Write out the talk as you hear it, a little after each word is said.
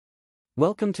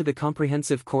Welcome to the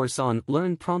comprehensive course on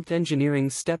Learn Prompt Engineering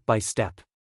Step by Step.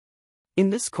 In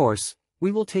this course,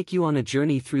 we will take you on a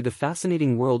journey through the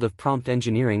fascinating world of prompt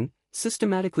engineering,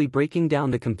 systematically breaking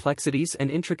down the complexities and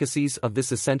intricacies of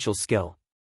this essential skill.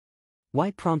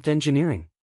 Why prompt engineering?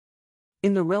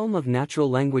 In the realm of natural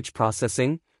language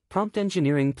processing, prompt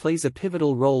engineering plays a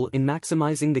pivotal role in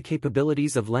maximizing the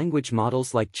capabilities of language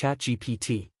models like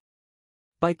ChatGPT.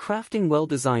 By crafting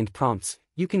well-designed prompts,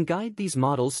 you can guide these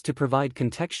models to provide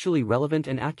contextually relevant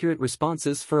and accurate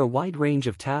responses for a wide range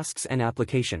of tasks and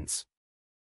applications.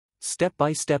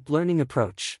 Step-by-step learning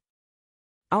approach.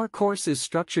 Our course is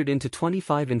structured into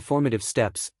 25 informative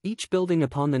steps, each building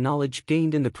upon the knowledge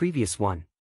gained in the previous one.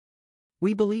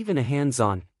 We believe in a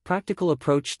hands-on, practical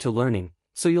approach to learning,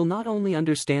 so you'll not only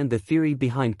understand the theory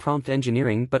behind prompt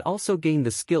engineering but also gain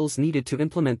the skills needed to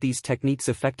implement these techniques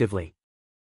effectively.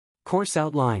 Course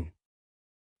outline.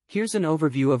 Here's an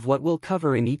overview of what we'll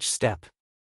cover in each step.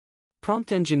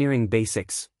 Prompt engineering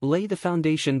basics. Lay the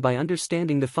foundation by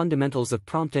understanding the fundamentals of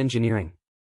prompt engineering.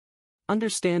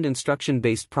 Understand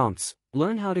instruction-based prompts.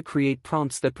 Learn how to create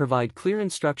prompts that provide clear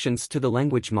instructions to the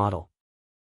language model.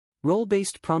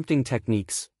 Role-based prompting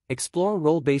techniques. Explore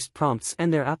role-based prompts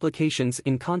and their applications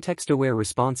in context-aware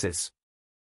responses.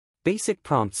 Basic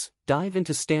prompts. Dive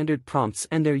into standard prompts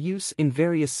and their use in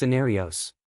various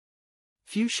scenarios.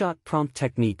 Few-shot prompt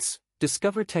techniques.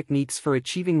 Discover techniques for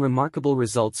achieving remarkable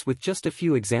results with just a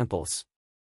few examples.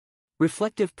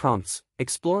 Reflective prompts.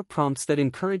 Explore prompts that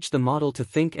encourage the model to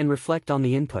think and reflect on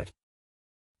the input.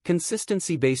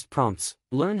 Consistency-based prompts.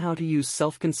 Learn how to use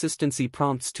self-consistency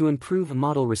prompts to improve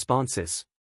model responses.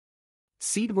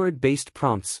 Seed word-based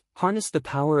prompts. Harness the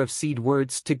power of seed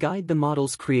words to guide the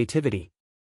model's creativity.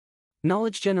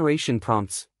 Knowledge generation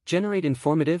prompts. Generate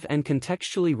informative and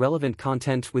contextually relevant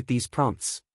content with these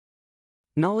prompts.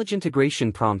 Knowledge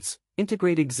integration prompts.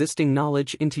 Integrate existing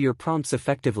knowledge into your prompts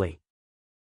effectively.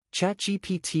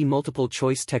 ChatGPT multiple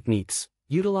choice techniques.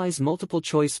 Utilize multiple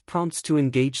choice prompts to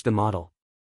engage the model.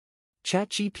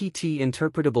 ChatGPT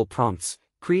interpretable prompts.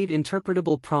 Create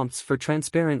interpretable prompts for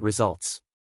transparent results.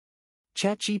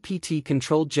 ChatGPT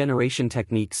controlled generation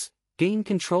techniques. Gain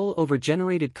control over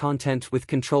generated content with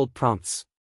controlled prompts.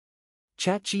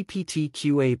 ChatGPT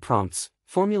QA prompts.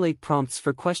 Formulate prompts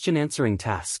for question-answering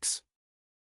tasks.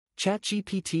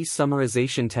 ChatGPT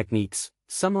summarization techniques.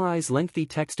 Summarize lengthy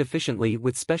text efficiently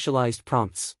with specialized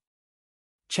prompts.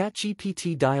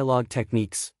 ChatGPT dialogue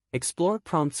techniques. Explore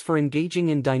prompts for engaging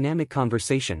in dynamic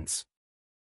conversations.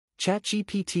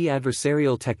 ChatGPT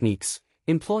adversarial techniques.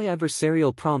 Employ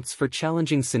adversarial prompts for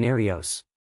challenging scenarios.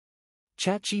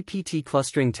 ChatGPT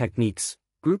clustering techniques.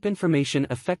 Group information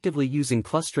effectively using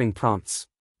clustering prompts.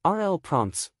 RL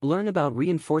prompts. Learn about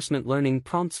reinforcement learning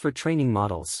prompts for training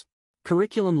models.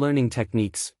 Curriculum learning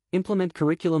techniques. Implement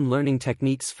curriculum learning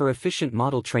techniques for efficient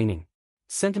model training.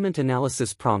 Sentiment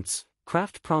analysis prompts.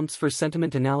 Craft prompts for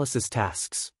sentiment analysis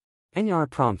tasks. NR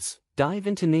prompts. Dive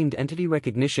into named entity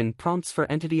recognition prompts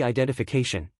for entity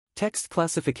identification. Text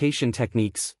classification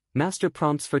techniques. Master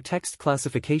prompts for text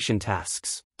classification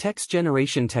tasks. Text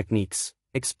generation techniques.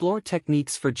 Explore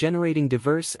techniques for generating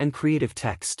diverse and creative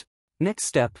text. Next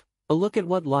step, a look at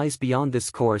what lies beyond this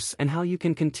course and how you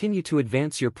can continue to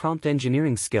advance your prompt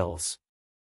engineering skills.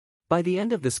 By the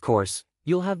end of this course,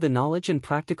 you'll have the knowledge and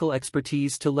practical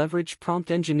expertise to leverage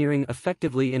prompt engineering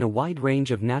effectively in a wide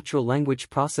range of natural language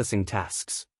processing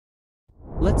tasks.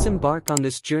 Let's embark on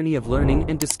this journey of learning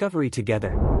and discovery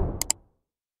together.